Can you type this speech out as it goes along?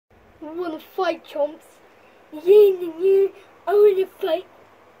Wanna fight, chomps? Yeah, I wanna fight.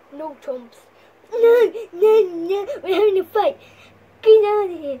 No, chomps. No, we're having a fight. Get out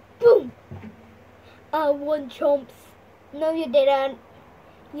of here. Boom. I won, chomps. No, you didn't.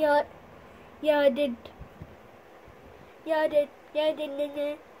 Yeah, I did.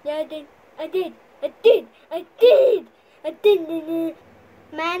 I did.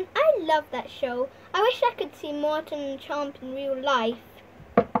 Man, I love that show. I wish I could see Morton and Chomp in real life.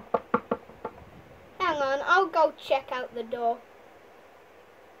 Hang on, I'll go check out the door.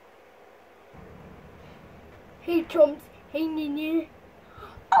 Hey, Chomps. Hey, Nina.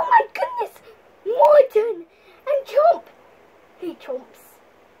 Oh my goodness! Morton and Chomp! Hey, Chomps.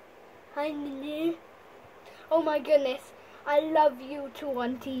 Hi, Nina. Oh my goodness. I love you two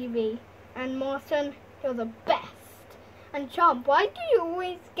on TV. And Morton, you're the best. And Chomp, why do you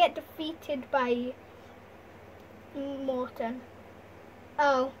always get defeated by Morton?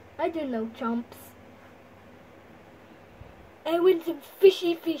 Oh, I don't know, Chomps. I want some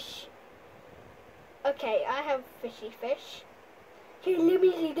fishy fish. Okay, I have fishy fish. Okay, let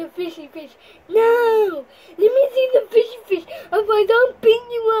me see the fishy fish. No! Let me see the fishy fish, otherwise I'll beat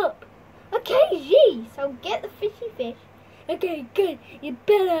you up. Okay, gee, so get the fishy fish. Okay, good. You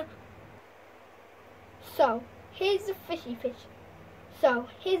better. So, here's the fishy fish. Oh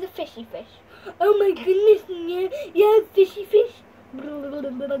my goodness, yeah, fishy fish.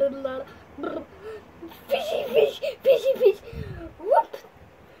 Fishy fish. Whoop.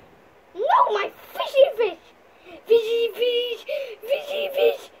 No, my fishy fish. Fishy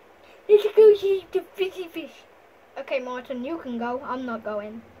fish. Let's go see the fishy fish. Okay, Morton, you can go. I'm not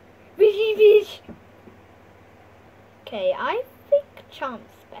going. Fishy fish. Okay, I think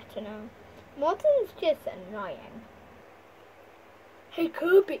Chomp's better now. Morton's just annoying. Hey,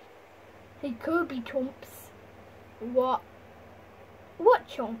 Kirby. Hey, Kirby, Chomps. What? What,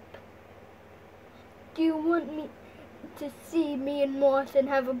 Chomp? Do you want me to see me and Morton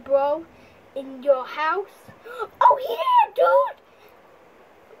have a brawl in your house? Oh yeah, dude!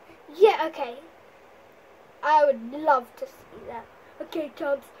 Yeah, okay. I would love to see that. Okay,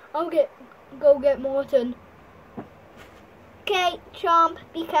 Chomps, I'll go get Morton. Okay, Chomp,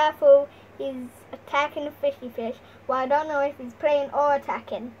 be careful. He's attacking the fishy fish. Well, I don't know if he's playing or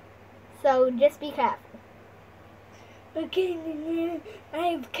attacking. So just be careful. Okay, Nanya, I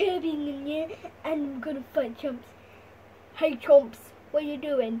have Kirby, Nanya, and I'm gonna fight Chomps. Hey, Chomps, what are you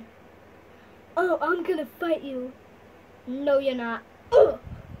doing? Oh, I'm gonna fight you. No, you're not. Oh,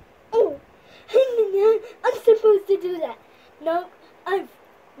 hey, Nanya, I'm supposed to do that. No,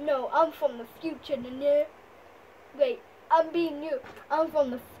 I'm from the future, Nanya. Wait, I'm being you. I'm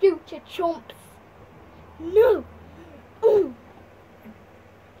from the future, Chomps. No. Ooh.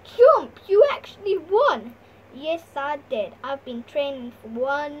 Chomp, you actually won. Yes, I did. I've been training for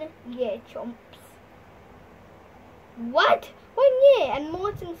 1 year, Chomps. What? 1 year? And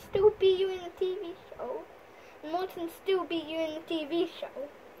Morton still beat you in the TV show?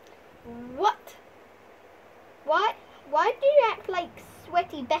 What? Why do you act like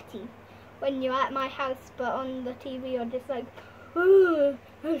Sweaty Betty when you're at my house, but on the TV you're just like, oh,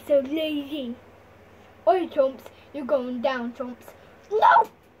 I'm so lazy. Oi, Chomps, you're going down, Chomps. No!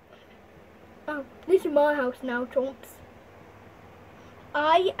 Oh, this is my house now, Chomps.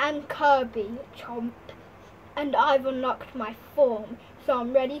 I am Kirby, Chomp, and I've unlocked my form, so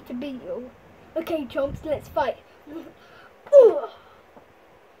I'm ready to beat you. Okay, Chomps, let's fight.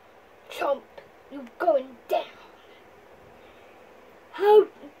 Chomp, you're going down.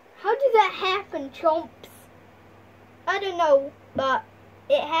 How did that happen, Chomps? I don't know, but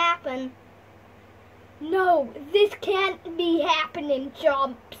it happened. No, this can't be happening,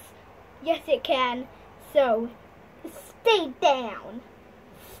 Chomps. Yes, it can. So, stay down.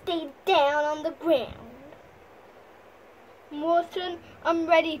 Stay down on the ground. Morton, I'm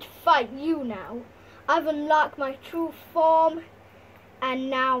ready to fight you now. I've unlocked my true form, and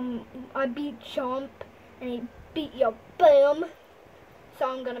now I beat Chomp, and he beat your bum. So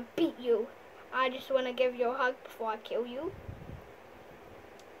I'm gonna beat you. I just want to give you a hug before I kill you.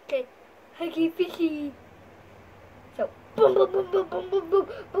 Okay, huggy fishy. So, boom, boom, boom, boom, boom, boom, boom,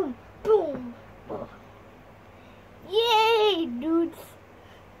 boom. Boom! Yay, dudes!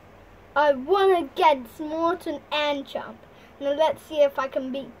 I won against Morton and Chomp. Now let's see if I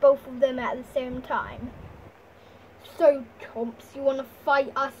can beat both of them at the same time. So, Chomps, you want to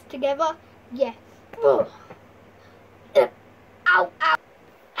fight us together? Yes. Ow, ow!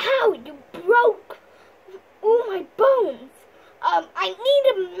 Ow, you broke all my bones! I need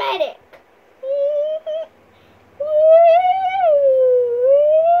a medic!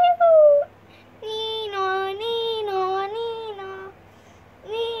 Nino, Nino, Nino,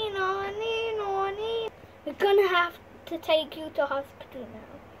 Nino. to take you to hospital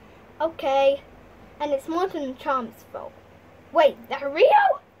now. Okay. And it's Morton and Charm's fault. Wait, they're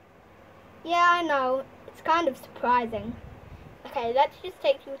real? Yeah, I know. It's kind of surprising. Okay, let's just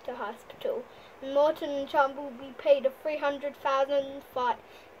take you to hospital. And Morton and Charm will be paid a £300,000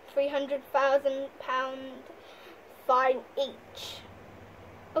 fine each.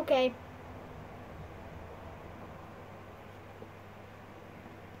 Okay.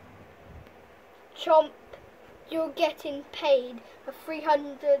 Chomp, you're getting paid a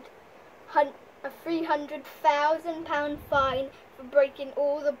 £300,000 fine for breaking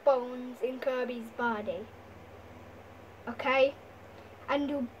all the bones in Kirby's body. Okay? And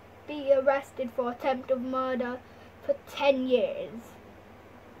you'll be arrested for attempt of murder for 10 years.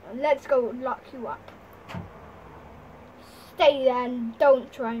 Let's go lock you up. Stay there and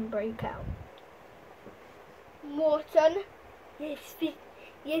don't try and break out. Morton? Yes,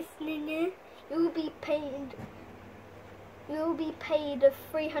 Nina. You'll be paid a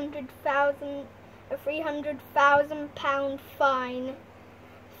 £300,000 fine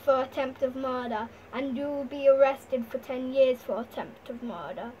for attempt of murder, and you will be arrested for 10 years for attempt of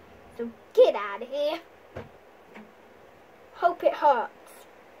murder. So get out of here. Hope it hurts.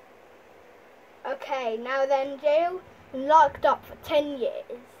 Okay, now then, jail, locked up for 10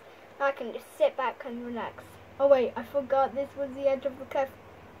 years. I can just sit back and relax. Oh wait, I forgot this was the edge of the cliff.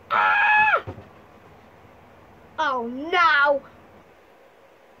 Ah! Oh no!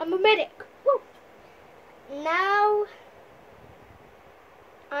 I'm a medic. Woo! Now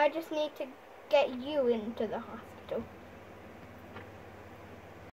I just need to get you into the hospital.